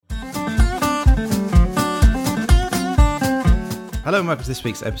Hello and welcome to this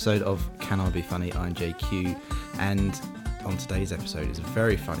week's episode of Can I Be Funny? I'm JQ, and on today's episode is a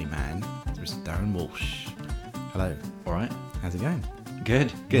very funny man, Mr. Darren Walsh. Hello. All right. How's it going?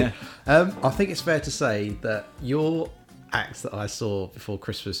 Good. Good. I think it's fair to say that your act that I saw before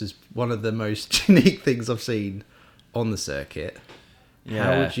Christmas is one of the most unique things I've seen on the circuit. Yeah.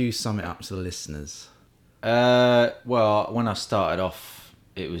 How would you sum it up to the listeners? Well, when I started off,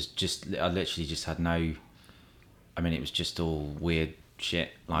 it was just, I literally just had no, I mean, it was just all weird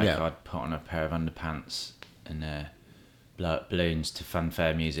shit. Like, Yeah. I'd put on a pair of underpants and blow up balloons to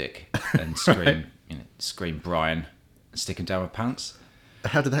fanfare music and scream, Right. scream Brian, and stick him down with pants.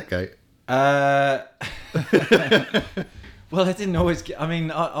 How did that go? Well, I didn't always get, I mean,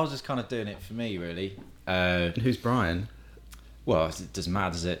 I was just kind of doing it for me, really. Who's Brian? Well, it doesn't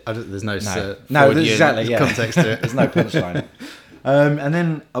matter, does it? There's no exactly, yeah. context to it. There's no punchline. And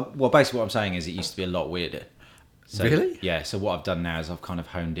then, well, basically what I'm saying is it used to be a lot weirder. So, Really? Yeah, so what I've done now is I've kind of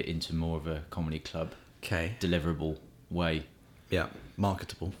honed it into more of a comedy club Okay. deliverable way. Yeah.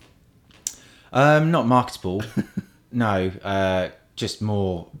 Marketable. Not marketable, no, just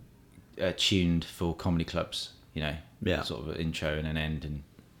more tuned for comedy clubs, Yeah. sort of an intro and an end and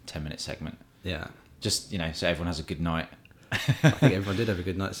 10-minute segment. Yeah. Just, so everyone has a good night. I think everyone did have a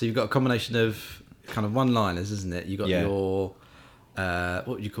good night. So you've got a combination of kind of one-liners, isn't it? You got Yeah. your what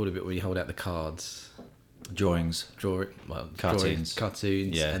would you call it when you hold out the cards? Drawings. Cartoons,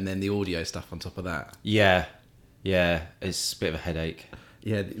 Yeah. and then the audio stuff on top of that. Yeah, it's a bit of a headache.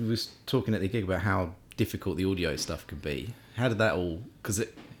 Yeah, we was talking at the gig about how difficult the audio stuff can be. How did that all?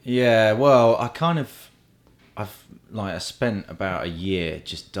 Yeah, well, I spent about a year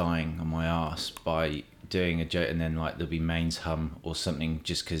just dying on my arse by doing a joke, and then there'll be mains hum or something,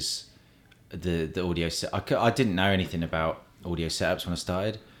 just because the audio set. I didn't know anything about audio setups when I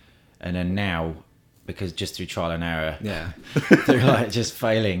started, and then now, because just through trial and error, Yeah. through just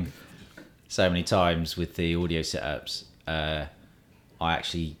failing so many times with the audio setups,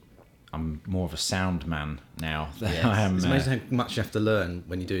 I'm more of a sound man now than I am. It's amazing how much you have to learn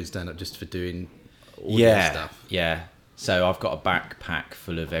when you're doing stand-up just for doing audio stuff. Yeah. So I've got a backpack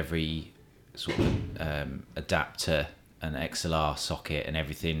full of every sort of adapter and XLR socket and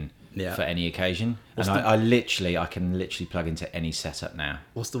everything for any occasion. I can literally plug into any setup now.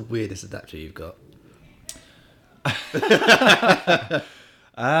 What's the weirdest adapter you've got?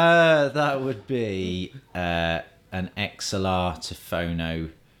 That would be an XLR to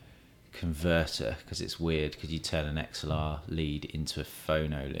phono converter, because it's weird because you turn an XLR lead into a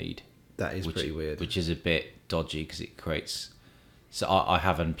phono lead. That is pretty weird. Which is a bit dodgy because it creates... So I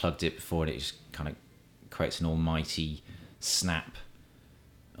have unplugged it before and it just kind of creates an almighty snap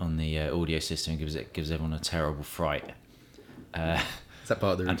on the audio system and gives everyone a terrible fright. Is that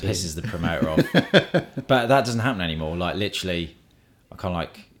part of the routine? And pisses the promoter off. But that doesn't happen anymore. Like, literally, I kind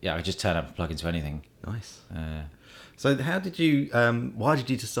of I just turn up and plug into anything. Nice. Uh, So how did you? Why did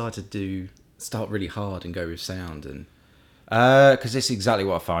you decide to start really hard and go with sound? And Because it's exactly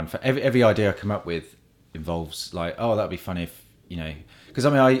what I find. For every idea I come up with involves that'd be funny if because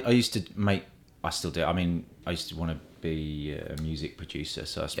I used to make. I still do. I mean, I used to want to be a music producer,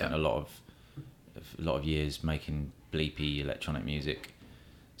 so I spent a lot of years making bleepy electronic music.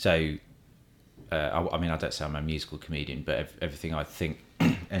 So, I don't say I'm a musical comedian, but everything I think,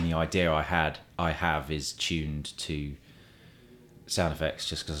 any idea I have is tuned to sound effects,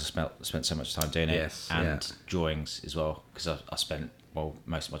 just because I spent so much time doing it, drawings as well, because I spent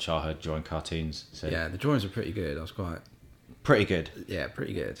most of my childhood drawing cartoons. So yeah, the drawings were pretty good. I was quite pretty good. Yeah,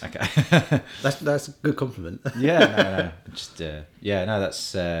 pretty good. Okay, that's a good compliment. No, just that's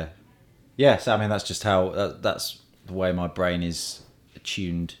So I mean, that's just how that's the way my brain is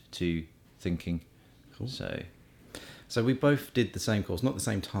attuned to thinking. Cool. So we both did the same course, not the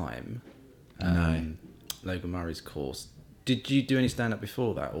same time. No. Logan Murray's course. Did you do any stand-up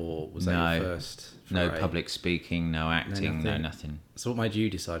before that, or was that your first? No foray? public speaking, no acting, no nothing. So what made you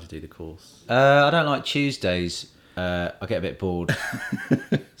decide to do the course? I don't like Tuesdays. I get a bit bored.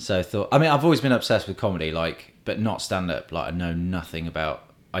 So I thought, I've always been obsessed with comedy, but not stand-up. I knew nothing about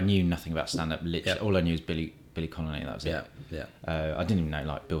stand-up. Literally, all I knew was Billy Connolly. That was it. Yeah. I didn't even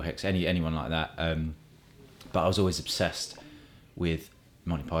know Bill Hicks, anyone like that. But I was always obsessed with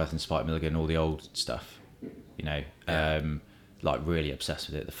Monty Python, Spike Milligan, all the old stuff. Really obsessed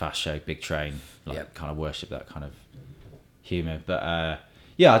with it. The Fast Show, Big Train, kind of worship that kind of humour. But I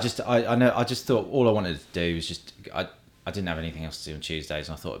just thought all I wanted to do was just I didn't have anything else to do on Tuesdays,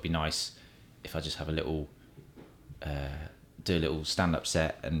 and I thought it'd be nice if I just have do a little stand-up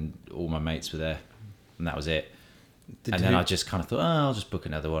set, and all my mates were there, and that was it. Then I just kind of thought, I'll just book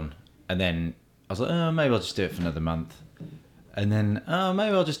another one, and then I was like, maybe I'll just do it for another month. And then, oh,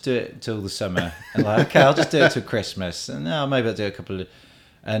 maybe I'll just do it till the summer. And like, okay, I'll just do it till Christmas. And oh, maybe I'll do a couple of...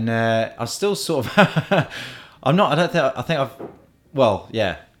 And I'm still sort of... I think I've... Well,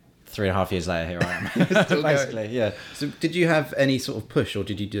 yeah, 3.5 years later, here I am. Still Basically, going. yeah. So did you have any sort of push, or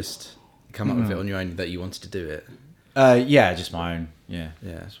did you just come up with it on your own that you wanted to do it? Yeah, just my own. Yeah,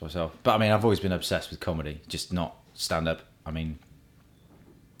 Yeah. Just myself. But I mean, I've always been obsessed with comedy, just not stand-up. I mean,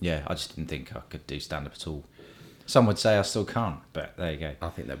 yeah, I just didn't think I could do stand-up at all. Some would say I still can't, but there you go. I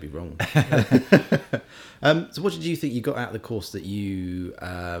think that'd be wrong. So what did you think you got out of the course that you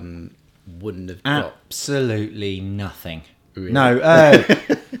wouldn't have got? Absolutely nothing. Really? No.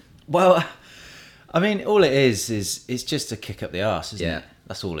 Well, I mean, all it is it's just a kick up the arse, isn't it?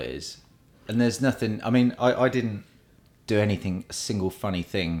 That's all it is. And there's nothing... I mean, I didn't do anything, a single funny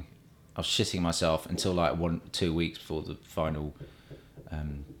thing. I was shitting myself until like 2 weeks before the final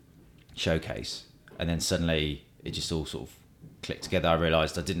showcase. And then suddenly it just all sort of clicked together. I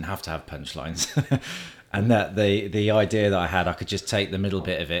realised I didn't have to have punchlines. And that the idea that I had, I could just take the middle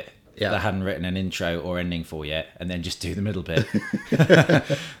bit of it that I hadn't written an intro or ending for yet, and then just do the middle bit.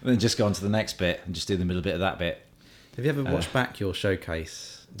 And then just go on to the next bit and just do the middle bit of that bit. Have you ever watched back your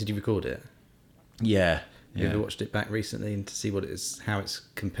showcase? Did you record it? Yeah. Have you ever watched it back recently and to see what it is, how it's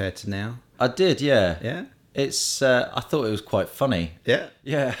compared to now? I did, yeah. Yeah? It's. I thought it was quite funny. Yeah?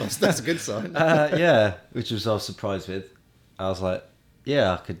 Yeah. That's a good sign. Yeah, which was I was surprised with. I was like,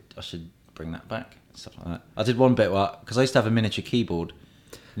 yeah, I should bring that back, stuff like that. I did one bit because I used to have a miniature keyboard.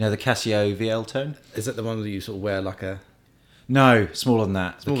 You know, the Casio VL Tone? Is that the one that you sort of wear like a... No, smaller than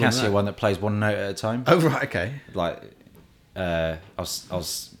that. Smaller the than Casio that? one that plays one note at a time. Oh, right, okay. Like, I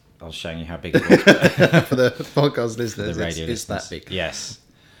was showing you how big it was. For the podcast listeners, The radio it's that listeners. big. Yes.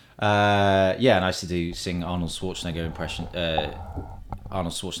 Yeah, and I used to sing Arnold Schwarzenegger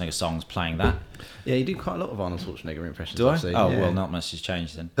Arnold Schwarzenegger songs playing that. Yeah, you do quite a lot of Arnold Schwarzenegger impressions. Do I? I've seen. Oh, Yeah. well, not much has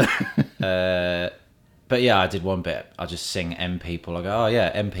changed then. But yeah, I did one bit. I just sing M People. I go, oh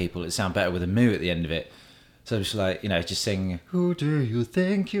yeah, M People. It sounds better with a moo at the end of it. So it's like, just sing, who do you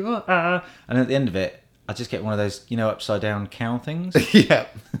think you are? And at the end of it, I just get one of those, upside down cow things. Yeah.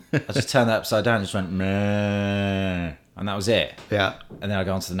 I just turned that upside down and just went, meh. And that was it. Yeah. And then I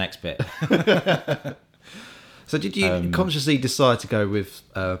go on to the next bit. So did you consciously decide to go with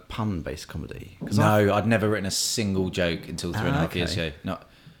pun-based comedy? No, I'd never written a single joke until 3.5 years ago.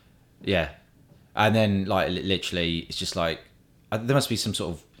 Yeah. And then, like, literally, it's just like, there must be some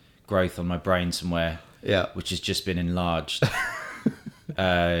sort of growth on my brain somewhere, which has just been enlarged.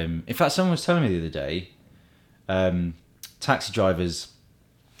 In fact, someone was telling me the other day, taxi drivers,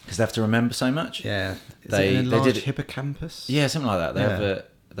 because they have to remember so much. Yeah. Is They it an enlarged did hippocampus? Yeah, something like that.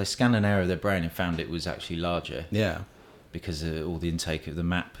 They scanned an area of their brain and found it was actually larger. Yeah. Because of all the intake of the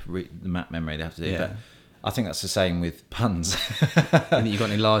map memory they have to do. Yeah. But I think that's the same with puns. And you've got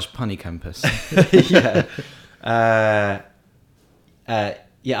an enlarged punny campus. Yeah.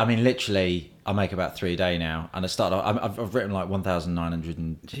 Yeah, I mean, literally, I make about 3 a day now. And I've written like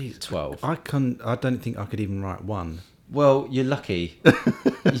 1,912. I don't think I could even write one. Well, you're lucky.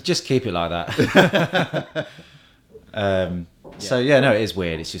 You just keep it like that. So yeah, no, it is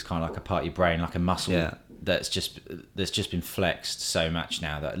weird. It's just kind of like a part of your brain, like a muscle that's just been flexed so much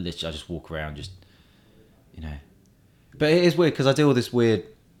now that literally I just walk around But it is weird because I do all this weird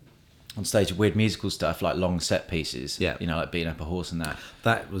on stage, weird musical stuff like long set pieces. Yeah, like beating up a horse and that.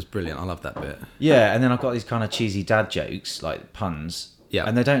 That was brilliant. I love that bit. Yeah, and then I've got these kind of cheesy dad jokes like puns. Yeah,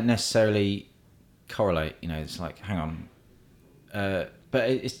 and they don't necessarily correlate. It's like, hang on, but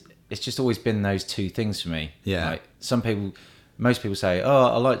it's just always been those two things for me. Yeah. Like most people say, oh,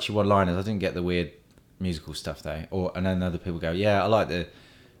 I liked your one-liners. I didn't get the weird musical stuff though. And then other people go, yeah, I like the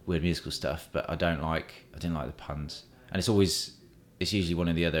weird musical stuff, but I didn't like the puns. And it's usually one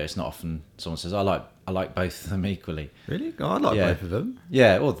or the other. It's not often someone says, I like both of them equally. Really? Oh, I like both of them.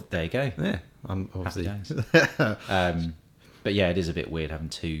 Yeah. Well, there you go. Yeah. I'm obviously. But yeah, it is a bit weird having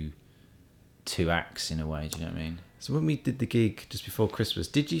two acts in a way. Do you know what I mean? So when we did the gig just before Christmas,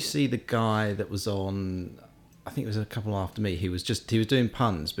 did you see the guy that was on? I think it was a couple after me. He was doing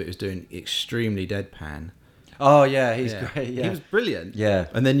puns, but he was doing extremely deadpan. Oh yeah, he's great. Yeah, he was brilliant. Yeah,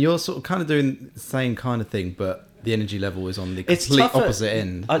 and then you're sort of kind of doing the same kind of thing, but the energy level is on the complete opposite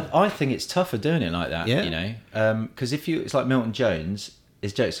end. I think it's tougher doing it like that. Yeah, because it's like Milton Jones.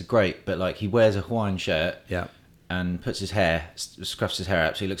 His jokes are great, but like he wears a Hawaiian shirt. Yeah. And puts his hair, scruffs his hair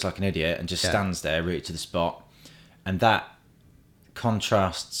out so he looks like an idiot, and just stands there rooted to the spot, and that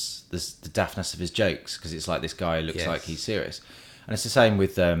contrasts the daftness of his jokes because it's like this guy looks like he's serious, and it's the same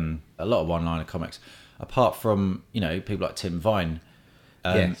with a lot of one-liner comics. Apart from people like Tim Vine,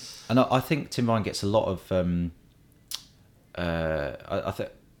 and I think Tim Vine gets a lot of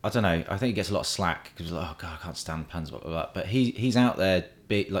I don't know. I think he gets a lot of slack because like, oh god, I can't stand puns, blah blah blah. But he's out there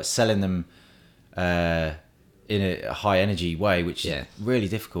like selling them in a high energy way, which is really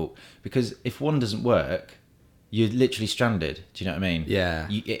difficult because if one doesn't work, you're literally stranded. Do you know what I mean? Yeah.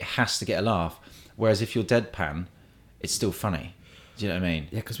 It has to get a laugh. Whereas if you're deadpan, it's still funny. Do you know what I mean?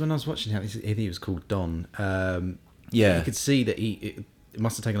 Yeah, because when I was watching him, I think he was called Don. Yeah. You could see that it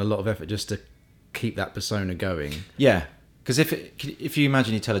must have taken a lot of effort just to keep that persona going. Yeah. Because if you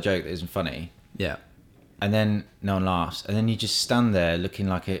imagine you tell a joke that isn't funny, Yeah. and then no one laughs, and then you just stand there looking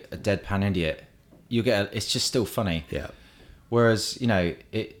like a deadpan idiot, it's just still funny. Yeah. Whereas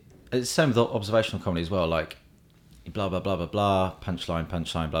it's the same with observational comedy as well. Like blah blah blah blah blah, punchline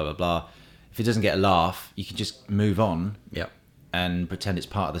blah blah blah. If it doesn't get a laugh, you can just move on. Yeah. And pretend it's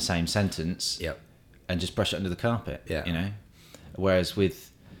part of the same sentence. Yep. And just brush it under the carpet. Yeah. Whereas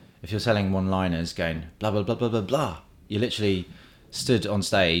if you're selling one-liners going blah blah blah blah blah blah, you literally stood on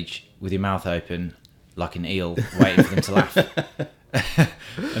stage with your mouth open like an eel, waiting for them to laugh.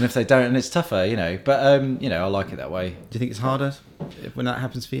 And if they don't, and it's tougher, But I like it that way. Do you think it's harder when that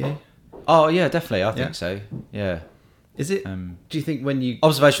happens for you? Oh yeah, definitely. I think so. Yeah. Is it? Do you think when you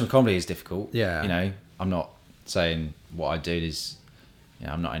observational comedy is difficult? Yeah. I'm not saying what I do is,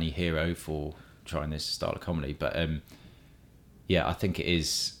 I'm not any hero for trying this style of comedy, but I think it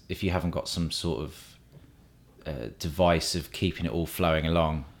is. If you haven't got some sort of device of keeping it all flowing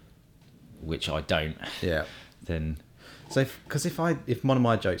along, which I don't, then so if one of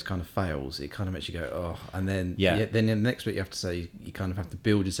my jokes kind of fails, it kind of makes you go oh, and then then in the next bit you have to say you kind of have to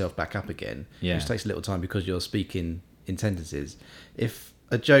build yourself back up again, which takes a little time because you're speaking in sentences. If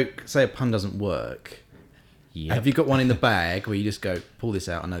a joke, say a pun doesn't work, have you got one in the bag where you just go pull this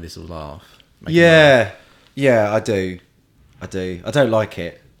out? I know this will laugh. Yeah, I do. I don't like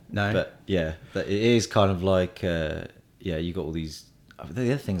it. No, but it is kind of like you got all these.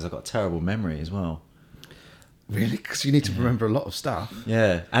 The other things, I've got a terrible memory as well. Really? Because you need to remember a lot of stuff.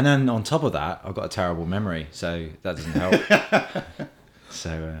 Yeah, and then on top of that, I've got a terrible memory, so that doesn't help.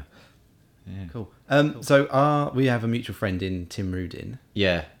 So, cool. So we have a mutual friend in Tim Rudin.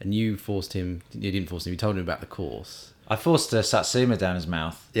 Yeah, and you forced him. You didn't force him. You told him about the course. I forced a Satsuma down his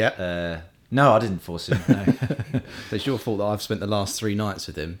mouth. Yeah. No, I didn't force him. No. So it's your fault that I've spent the last 3 nights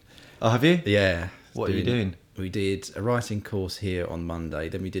with him. Oh, have you? Yeah. What are you doing? We did a writing course here on Monday.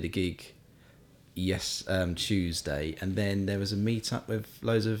 Then we did a gig, Tuesday. And then there was a meet-up with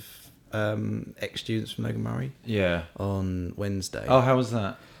loads of ex-students from Logan Murray. Yeah. On Wednesday. Oh, how was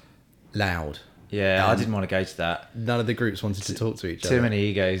that? Loud. Yeah, I didn't want to go to that. None of the groups wanted to talk to each other. Too many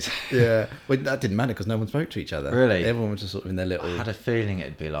egos. Yeah. Well, that didn't matter because no one spoke to each other. Really? Everyone was just sort of in their little... I had a feeling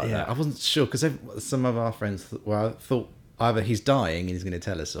it'd be like that. I wasn't sure because some of our friends thought either he's dying and he's going to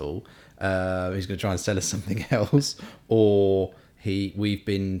tell us all, he's going to try and sell us something else, or we've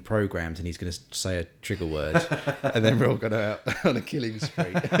been programmed and he's going to say a trigger word and then we're all going out on a killing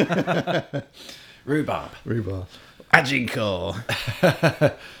spree. Rhubarb. Agincourt.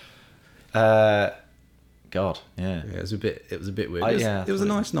 God, yeah. It was a bit weird. It was a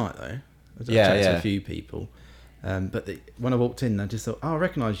nice night though. I chatted to a few people. But when I walked in, I just thought, I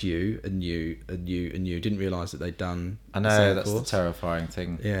recognise you and you and you and you. Didn't realise that they'd done. I know, that's the terrifying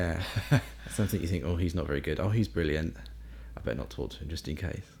thing. Yeah. Something you think, oh, he's not very good. Oh, he's brilliant. I better not talk to him just in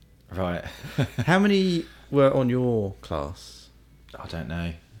case. Right. How many were on your class? I don't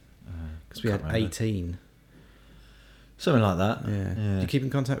know. Because we had 18. Something like that. Yeah. Do you keep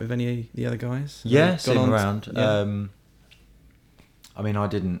in contact with any of the other guys? Yeah, see them around. Yeah. I mean, I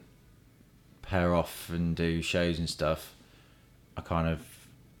didn't pair off and do shows and stuff. I kind of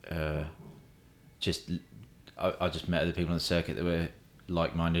I just met other people on the circuit that were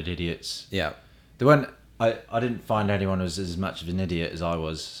like-minded idiots. Yeah. They weren't. I didn't find anyone was as much of an idiot as I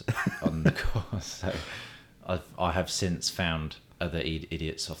was on the course. So I have since found other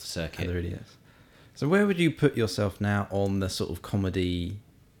idiots off the circuit. Other idiots. So where would you put yourself now on the sort of comedy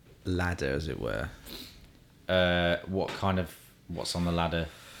ladder, as it were? What's on the ladder?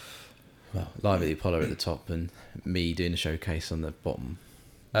 Well, Live at the Apollo at the top and me doing a showcase on the bottom.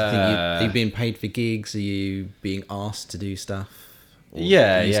 Are you being paid for gigs? Are you being asked to do stuff? Or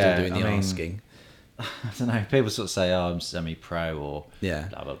are you still doing the asking? I don't know. People sort of say, I'm semi-pro or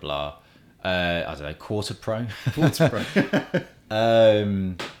blah, blah, blah. I don't know, quarter pro? Quarter pro.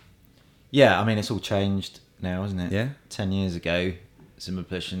 Yeah, I mean, it's all changed now, isn't it? Yeah. 10 years ago, Zimmer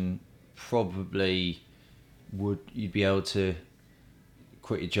Publishing probably you'd be able to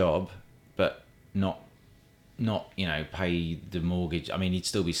quit your job, but not pay the mortgage. I mean, you'd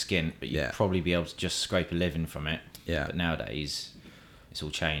still be skint, but you'd probably be able to just scrape a living from it. Yeah. But nowadays, it's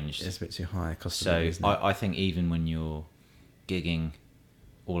all changed. It's a bit too high. I think even when you're gigging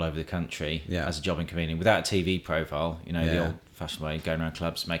all over the country as a jobbing comedian without a TV profile, the old-fashioned way, going around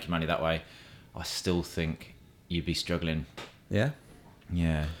clubs, making money that way, I still think you'd be struggling. Yeah?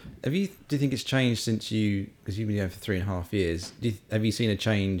 Yeah. Do you think it's changed since because you've been going for 3.5 years, have you seen a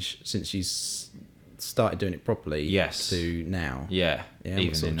change since you started doing it properly to now? Yeah. Even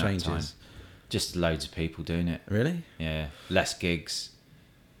what sort of changes? Time. Just loads of people doing it. Really? Yeah. Less gigs.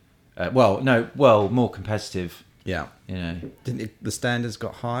 More competitive. Yeah. Didn't the standards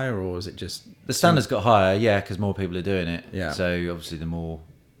got higher, or was it just... The standards got higher, because more people are doing it. Yeah. So obviously the more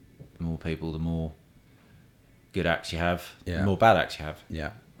people, the more good acts you have, the more bad acts you have.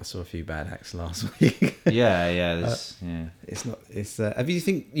 Yeah. I saw a few bad acts last week. It's have you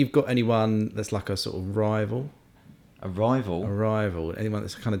think you've got anyone that's like a sort of rival? A rival? Anyone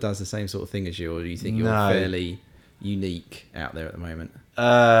that kind of does the same sort of thing as you, or do you think you're fairly unique out there at the moment?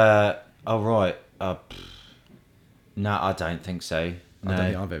 Right. No, I don't think so. No. I don't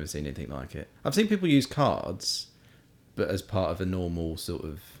think I've ever seen anything like it. I've seen people use cards, but as part of a normal sort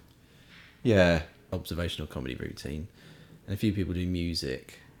of observational comedy routine. And a few people do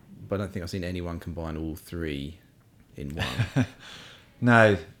music, but I don't think I've seen anyone combine all three in one.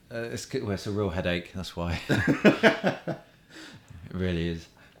 No, it's a real headache, that's why. It really is.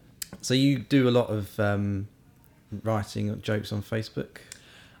 So you do a lot of writing jokes on Facebook?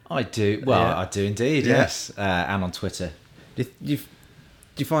 I do. Well, I do indeed, yes. And on Twitter. Do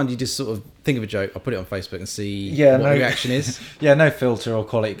you find you just sort of think of a joke, I'll put it on Facebook and see what the reaction is? No filter or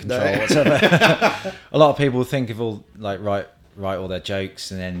quality control whatsoever. A lot of people think of all, like, write all their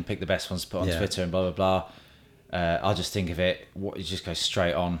jokes and then pick the best ones to put on Twitter and blah, blah, blah. I'll just think of it, you just go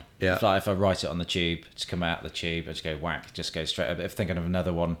straight on. Yeah. If I write it on the tube, just come out of the tube, I just go whack, just go straight up. If thinking of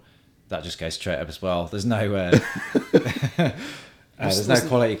another one, that just goes straight up as well. There's no... there's no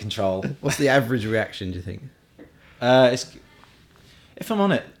quality control. What's the average reaction, do you think? If I'm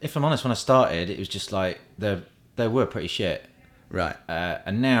honest, when I started, it was just like they were pretty shit, right?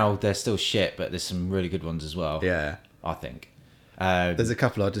 And now they're still shit, but there's some really good ones as well. Yeah, I think. There's a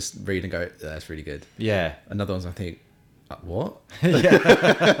couple I just read and go, that's really good. Yeah. Another ones I think, what?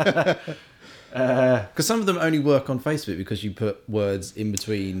 Yeah. Because some of them only work on Facebook because you put words in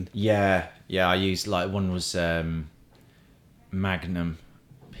between. Yeah. I used, like, one was Magnum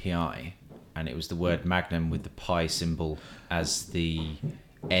PI, and it was the word Magnum with the pi symbol as the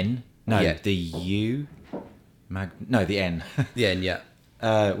N. No, the U. The N. The N, yeah.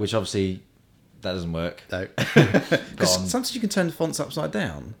 Which obviously that doesn't work. No. Because sometimes you can turn the fonts upside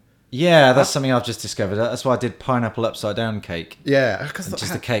down. Yeah, that's something I've just discovered. That's why I did pineapple upside down cake. Yeah,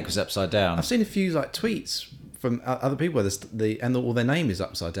 the cake was upside down. I've seen a few like tweets from other people where all their name is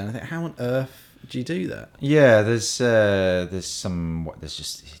upside down. I think, how on earth do you do that? Yeah, there's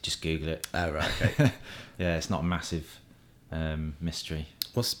just Google it. Oh, right, okay. Yeah, it's not a massive mystery.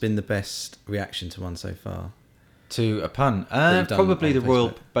 What's been the best reaction to one so far? To a pun? Probably the Facebook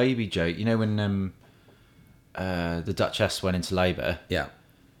royal baby joke. You know when the Duchess went into labour? Yeah.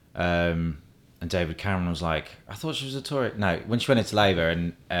 And David Cameron was like, I thought she was a Tory. No, when she went into labour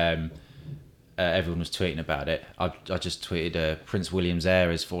and everyone was tweeting about it, I just tweeted Prince William's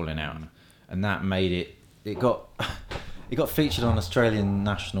heir is falling out. And that made it got featured on Australian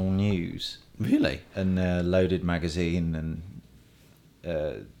national news. Really? And Loaded magazine, and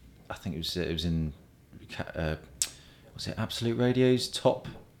I think it was in was it Absolute Radio's top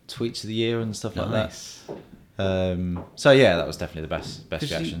tweets of the year and stuff like that. So yeah, that was definitely the best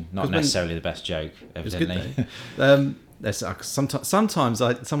reaction. Not necessarily the best joke, evidently. Sometimes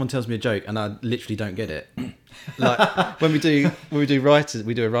someone tells me a joke and I literally don't get it. Like when we do a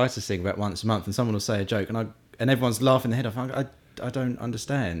writers thing about once a month, and someone will say a joke and everyone's laughing their head off. I don't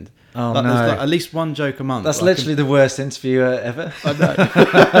understand. Oh, no. There's at least one joke a month. That's literally the worst interviewer ever. I know.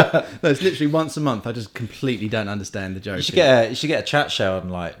 No, it's literally once a month. I just completely don't understand the joke. You should get a chat show on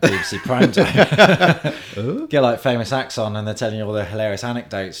like BBC Primetime. Get like famous acts on, and they're telling you all their hilarious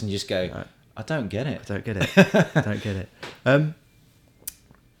anecdotes, and you just go, I don't get it. I don't get it.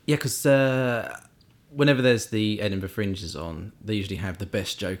 Yeah, because whenever there's the Edinburgh Fringes on, they usually have the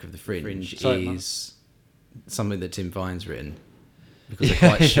best joke of the Fringe is something that Tim Vine's written. Because they're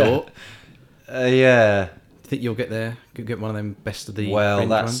quite short. Yeah. Do you think you'll get one of them best of the Fringe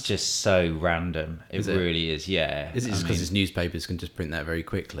that's ones? Just so random. It really is, yeah. Is it just because his newspapers can just print that very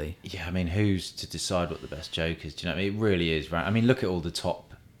quickly? Yeah, I mean, who's to decide what the best joke is? Do you know what I mean? It really is random. I mean, look at all the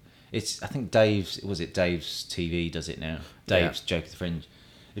top... I think Dave's TV does it now? Dave's Joke of the Fringe.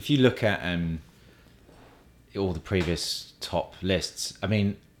 If you look at all the previous top lists, I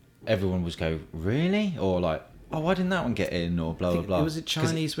mean, everyone would go, really? Or like, oh, why didn't that one get in? Or blah, blah, blah. Was it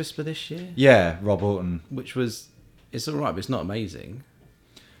Chinese Whisper this year? Yeah, Rob Orton. Which was It's all right, but it's not amazing.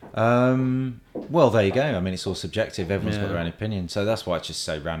 Well, there you go. I mean, it's all subjective. Everyone's got their own opinion, so that's why it's just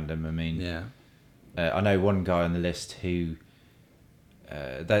so random. I mean, I know one guy on the list who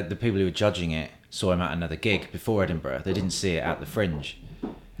the people who were judging it saw him at another gig before Edinburgh. They didn't see it at the Fringe,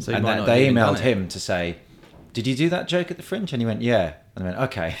 so and they emailed him to say, "Did you do that joke at the Fringe?" And he went, "Yeah." And I went,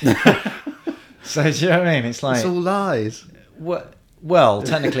 "Okay." So do you know what I mean? It's like it's all lies. What? Well,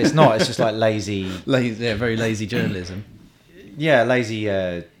 technically it's not. It's just like very lazy journalism. Yeah, lazy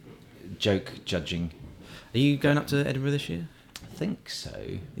joke judging. Are you going up to Edinburgh this year? I think so.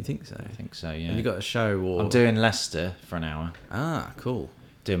 You think so? I think so, yeah. Have you got a show or... I'm doing Leicester for an hour. Ah, cool.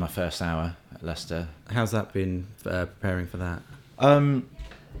 Doing my first hour at Leicester. How's that been preparing for that?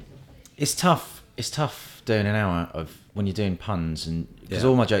 It's tough. It's tough doing an hour of when you're doing puns, and because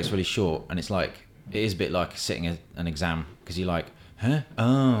all my jokes are really short, and it's like it is a bit like sitting an exam because you're like, huh?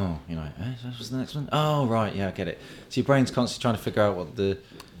 Oh, you're like, what's the next one? Oh, right, yeah, I get it. So your brain's constantly trying to figure out what the...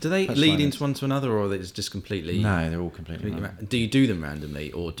 Do they lead into one to another, or are they just completely... No, they're all completely random. Do you do them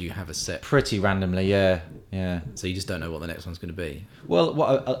randomly, or do you have a set... Pretty randomly, yeah. So you just don't know what the next one's going to be? Well,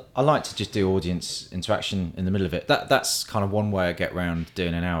 what I like to just do audience interaction in the middle of it. That's kind of one way I get around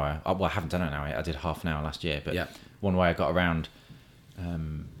doing an hour. Well, I haven't done an hour yet. I did half an hour last year, but one way I got around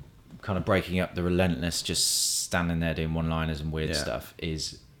kind of breaking up the relentless, just standing there doing one-liners and weird stuff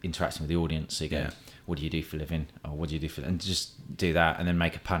is interacting with the audience. So you go... What do you do for a living? Or what do you do for... And just do that and then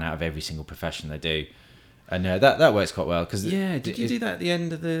make a pun out of every single profession they do. And that works quite well. Cause did you do that at the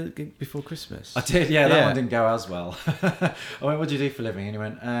end of the gig before Christmas? I did, that one didn't go as well. I went, what do you do for a living? And he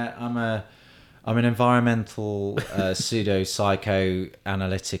went, I'm an environmental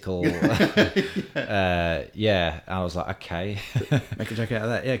pseudo-psycho-analytical... And I was like, okay. Make a joke out of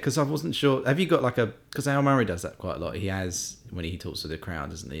that. Yeah, because I wasn't sure... Have you got like a... Because Al Murray does that quite a lot. He has, when he talks to the crowd,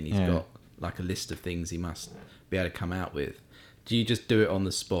 doesn't he? And he's got... like a list of things he must be able to come out with. Do you just do it on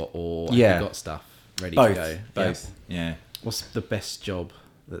the spot, or have you got stuff ready to go? Both. Yeah. What's the best job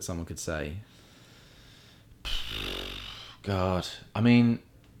that someone could say? God, I mean,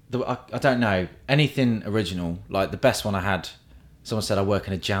 I don't know. Anything original. Like the best one I had, someone said I work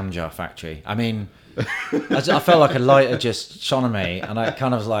in a jam jar factory. I mean, I felt like a lighter just shone on me, and I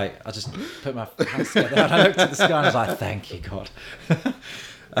kind of was like, I just put my hands together and I looked at the sky and I was like, thank you, God.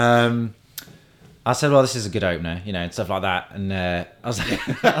 I said, well, this is a good opener, and stuff like that. And I was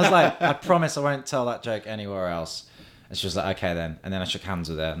like, I promise I won't tell that joke anywhere else. And she was like, okay then. And then I shook hands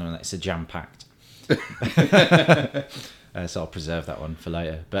with her, and I went, it's a jam-packed. So I'll preserve that one for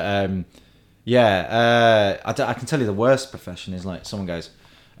later. But I can tell you the worst profession is like someone goes,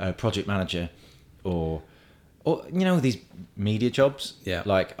 project manager, or these media jobs. Yeah.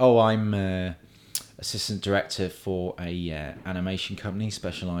 Like, I'm assistant director for a animation company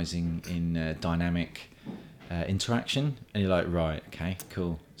specialising in dynamic interaction, and you're like, right, okay,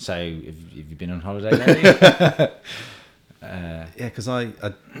 cool. So have you been on holiday lately? Because I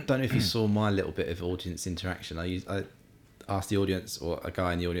don't know if you saw my little bit of audience interaction. I asked the audience, or a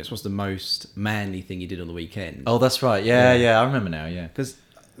guy in the audience, what's the most manly thing you did on the weekend? Oh, that's right. Yeah, I remember now. Yeah, because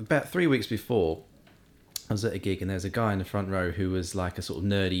about 3 weeks before, I was at a gig and there was a guy in the front row who was like a sort of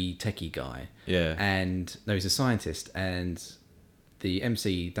nerdy techie guy. Yeah. And no, he's a scientist, and the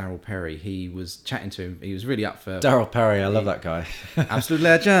MC, Daryl Perry, he was chatting to him. He was really up for... Daryl Perry, I love that guy. Absolute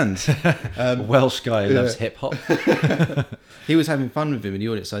legend. Welsh guy who loves hip hop. He was having fun with him in the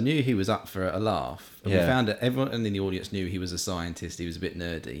audience, so I knew he was up for a laugh. And we found that everyone in the audience knew he was a scientist, he was a bit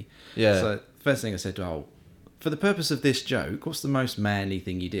nerdy. Yeah. So first thing I said, for the purpose of this joke, what's the most manly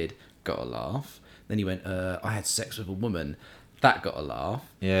thing you did? Got a laugh. Then he went, I had sex with a woman. That got a laugh.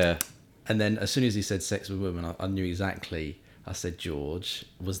 Yeah. And then as soon as he said sex with a woman, I knew exactly. I said, George,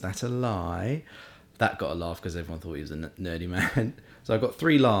 was that a lie? That got a laugh because everyone thought he was a nerdy man. So I got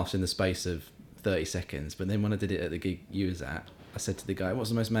 3 laughs in the space of 30 seconds. But then when I did it at the gig you was at, I said to the guy, what's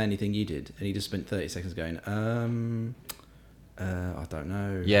the most manly thing you did? And he just spent 30 seconds going, I don't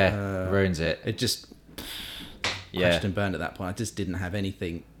know. Yeah, ruins it. It just crashed and burned at that point. I just didn't have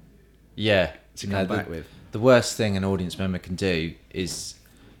anything to come back with. The worst thing an audience member can do is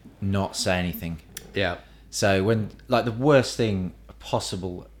not say anything. Yeah. So when, like, the worst thing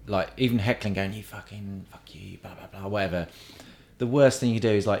possible, like, even heckling, going, fuck you, blah, blah, blah, whatever. The worst thing you do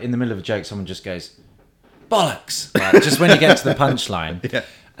is, like, in the middle of a joke, someone just goes, bollocks! Like, just when you get to the punchline. Yeah.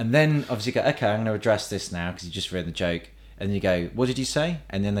 And then, obviously, you go, okay, I'm going to address this now, because you just read the joke. And then you go, what did you say?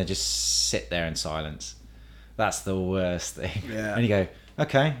 And then they just sit there in silence. That's the worst thing. Yeah. And you go,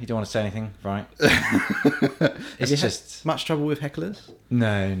 okay, you don't want to say anything, right? It's just... much trouble with hecklers?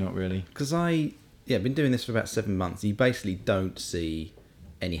 No, not really. Because I've been doing this for about 7 months. You basically don't see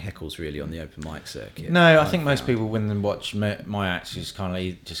any heckles really on the open mic circuit. No, I think most people when they watch my acts just kind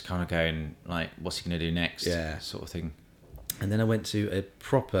of going like, what's he going to do next? Yeah, sort of thing. And then I went to a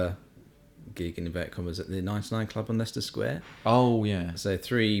proper gig in inverted commas at the 99 Club on Leicester Square. Oh yeah. So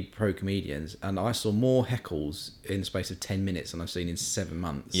 3 pro comedians, and I saw more heckles in the space of 10 minutes than I've seen in 7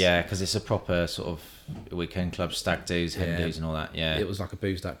 months. Yeah, because it's a proper sort of weekend club, stag do's, hen do's and all that. Yeah, it was like a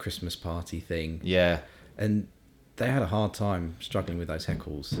boozed up Christmas party thing. Yeah, and they had a hard time struggling with those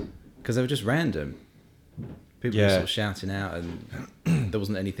heckles because they were just random. People were sort of shouting out, and there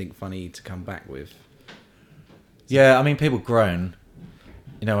wasn't anything funny to come back with. Yeah, I mean, people groan.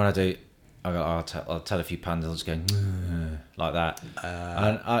 You know, when I do, I'll tell a few puns, I'll just go like that.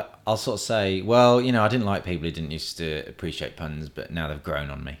 And I'll sort of say, well, you know, I didn't like people who didn't used to appreciate puns, but now they've grown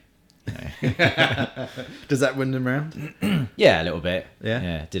on me. You know? Does that win them round? Yeah, a little bit.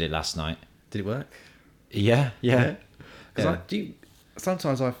 Yeah, did it last night. Did it work? Yeah. Because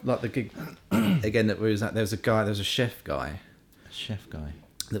sometimes I like the gig again that was that there was a chef guy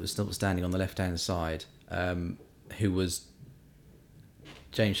that was still standing on the left hand side, who was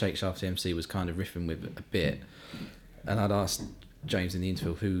James Shakeshaft's MC was kind of riffing with a bit, and I'd asked James in the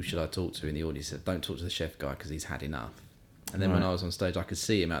interval, who should I talk to in the audience? He said, don't talk to the chef guy because he's had enough. And then when I was on stage, I could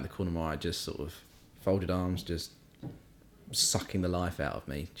see him out the corner of my eye, just sort of folded arms, just sucking the life out of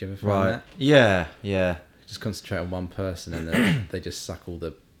me. Do you ever find that? Yeah. Just concentrate on one person, and they just suck all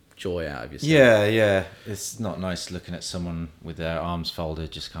the joy out of yourself. Yeah. It's not nice looking at someone with their arms folded,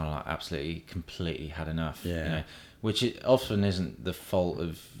 just kind of like absolutely, completely had enough. Yeah. You know? Which it often isn't the fault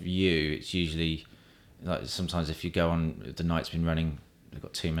of you. It's usually like sometimes if you go on, the night's been running, they've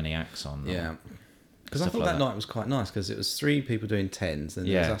got too many acts on. Yeah. Because I thought that night was quite nice because it was 3 people doing 10s, and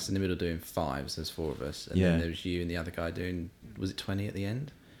there was us in the middle doing 5s. There's 4 of us, and then there was you and the other guy doing, was it 20 at the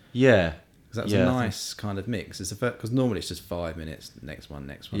end? Yeah. Because that was a nice kind of mix. It's because normally it's just 5 minutes, next one.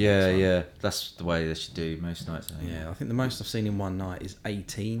 Yeah. That's the way they should do most nights. I think the most I've seen in one night is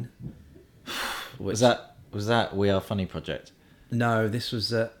 18. Was that We Are Funny project? No, this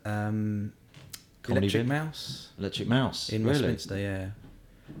was at Electric Mouse. Electric Mouse in Westminster. Yeah.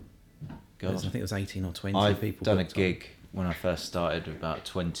 God. I think it was 18 or 20 I've people. I've done a gig when I first started with about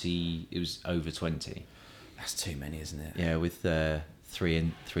 20. It was over 20. That's too many, isn't it? Yeah, with 3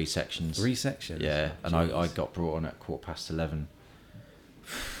 sections. 3 sections. Yeah, and I got brought on at 11:15.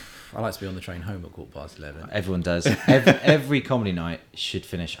 I like to be on the train home at 11:15. Everyone does. Every comedy night should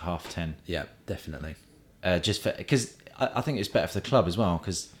finish at 10:30. Yeah, definitely. Just because I think it's better for the club as well,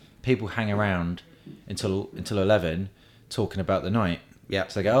 because people hang around until 11 talking about the night. Yeah.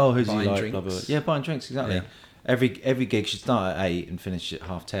 So they go, oh, who's he like? Drinks. Blah, blah, blah. Yeah, buying drinks, exactly. Yeah. Every gig should start at 8 and finish at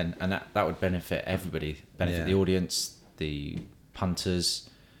 10:30, and that would benefit everybody. Benefit the audience, the punters,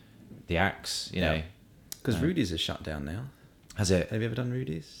 the acts, you know. Because Rudy's is shut down now. Has it? Have you ever done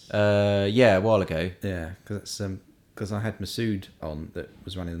Rudy's? Yeah, a while ago. Yeah, because I had Masood on that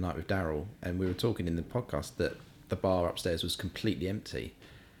was running the night with Daryl, and we were talking in the podcast that the bar upstairs was completely empty.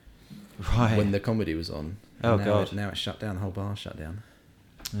 Right. When the comedy was on. Oh, God. Now it's shut down. The whole bar's shut down.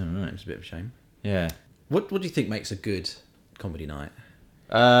 Oh, right. It's a bit of a shame. Yeah. What do you think makes a good comedy night?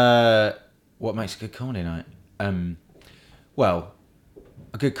 What makes a good comedy night? Well,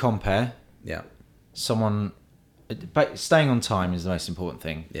 a good compere. Yeah. Someone... But staying on time is the most important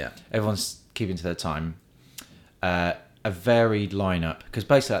thing. Yeah. Everyone's keeping to their time. A varied lineup, because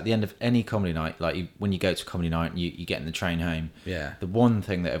basically at the end of any comedy night, like when you go to a comedy night and you get in the train home, the one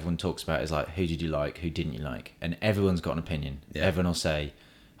thing that everyone talks about is like, who did you like, who didn't you like, and everyone's got an opinion. Everyone will say,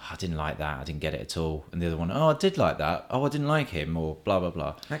 oh, I didn't like that, I didn't get it at all, and the other one, oh, I did like that, oh, I didn't like him, or blah blah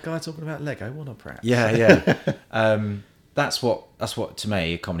blah. That guy talking about Lego, what a prat. Yeah. That's what to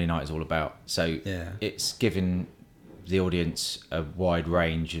me a comedy night is all about. So it's giving the audience a wide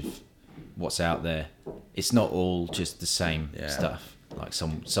range of what's out there. It's not all just the same stuff. Like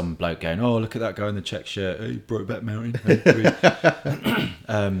some bloke going, oh, look at that guy in the check shirt. Hey, Brokeback Mountain.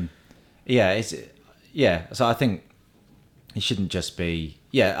 So I think it shouldn't just be.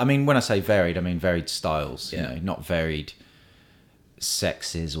 Yeah, I mean, when I say varied, I mean varied styles. You know, not varied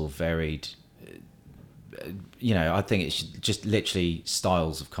sexes or varied. You know, I think it should just literally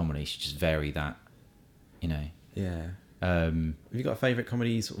styles of comedy should just vary that. You know. Yeah. Have you got a favourite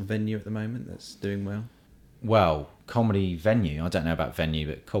comedy sort of venue at the moment that's doing well? Well, comedy venue. I don't know about venue,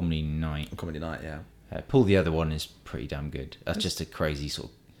 but comedy night. Comedy night, yeah. Paul the Other One is pretty damn good. That's just a crazy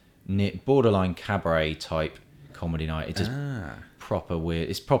sort of borderline cabaret type comedy night. It's just proper weird.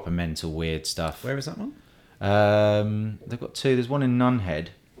 It's proper mental weird stuff. Where is that one? They've got 2. There's one in Nunhead,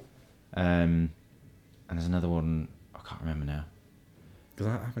 and there's another one I can't remember now. Because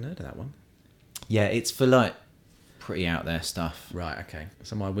I haven't heard of that one. Yeah, it's for like pretty out there stuff. Right, okay.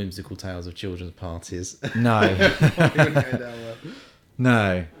 So my whimsical tales of children's parties. No.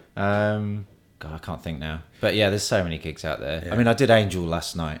 No. God, I can't think now. But yeah, there's so many gigs out there. Yeah. I mean, I did Angel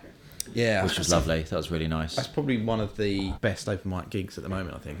last night. Yeah. Which was lovely. That was really nice. That's probably one of the best open mic gigs at the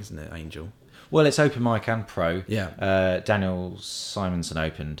moment, I think, isn't it, Angel? Well, it's open mic and pro. Yeah. Daniel Simonson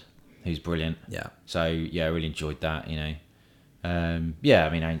opened, who's brilliant. Yeah. So, yeah, I really enjoyed that, you know. Yeah, I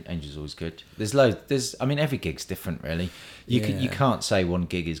mean, Angel's always good. There's loads. I mean, every gig's different, really. You can't say one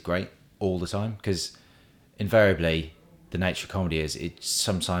gig is great all the time, because invariably the nature of comedy is it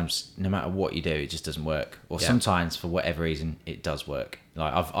sometimes, no matter what you do, it just doesn't work. Or sometimes, for whatever reason, it does work.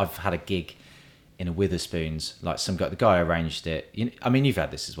 Like I've had a gig in a Witherspoons, like the guy arranged it. I mean, you've had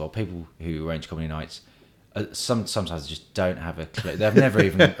this as well. People who arrange comedy nights, sometimes just don't have a clue. They've never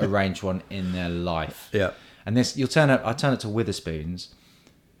even arranged one in their life. Yeah. And I turn up to Witherspoons,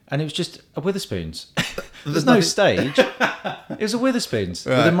 and it was just a Witherspoons. There's no stage. It was a Witherspoons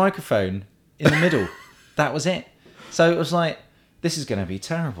with a microphone in the middle. That was it. So it was like, this is going to be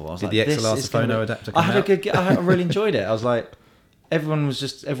terrible. I was Did the XLR phono adapter come I had a good. I really enjoyed it. I was like, everyone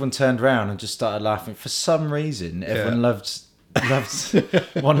turned around and just started laughing. For some reason, everyone loved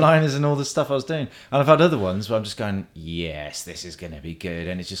one-liners and all the stuff I was doing. And I've had other ones where I'm just going, yes, this is going to be good.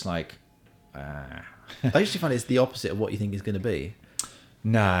 And it's just like, I usually find it's the opposite of what you think it's going to be.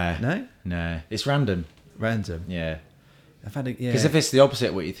 No. It's random. Yeah. I've had because if it's the opposite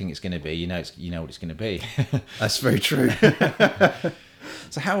of what you think it's going to be, you know what it's going to be. That's very true.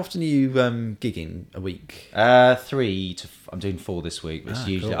 So how often are you gigging a week? 3 to. I'm doing 4 this week. But it's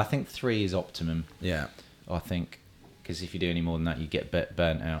usually, cool. I think 3 is optimum. Yeah. I think, because if you do any more than that, you get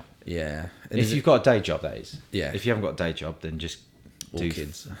burnt out. Yeah. And if you've got a day job, that is. Yeah. If you haven't got a day job, then just do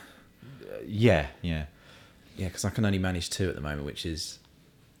kids. Yeah. Because I can only manage 2 at the moment, which is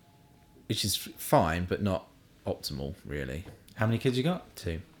fine, but not optimal, really. How many kids you got?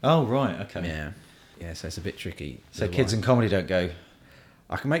 2. Oh, right. Okay. Yeah. So it's a bit tricky. So kids and comedy don't go.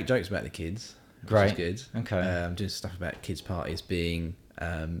 I can make jokes about the kids. Great. Which is good. Okay. I'm doing stuff about kids' parties being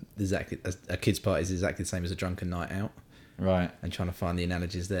exactly a kids' party is exactly the same as a drunken night out. Right. And trying to find the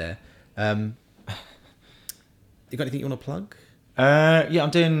analogies there. You got anything you want to plug? Yeah,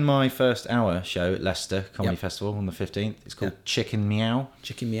 I'm doing my first hour show at Leicester Comedy Festival on the 15th. It's called Chicken Meow.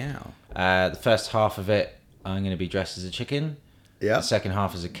 Chicken Meow. The first half of it, I'm going to be dressed as a chicken. Yeah. The second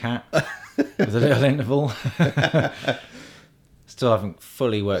half as a cat with a little interval. Still haven't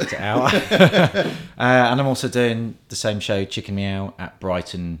fully worked it out. And I'm also doing the same show, Chicken Meow, at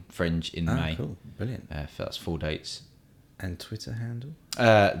Brighton Fringe in May. Cool. Brilliant. That's 4 dates. And Twitter handle?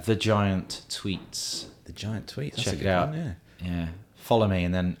 The Giant Tweets. The Giant Tweets. That's Check it out. One, yeah. Follow me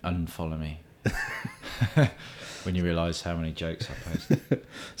and then unfollow me. When you realise how many jokes I post.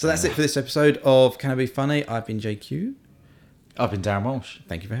 So that's it for this episode of Can I Be Funny? I've been JQ. I've been Darren Walsh.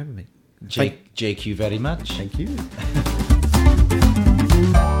 Thank you for having me. JQ very much. Thank you.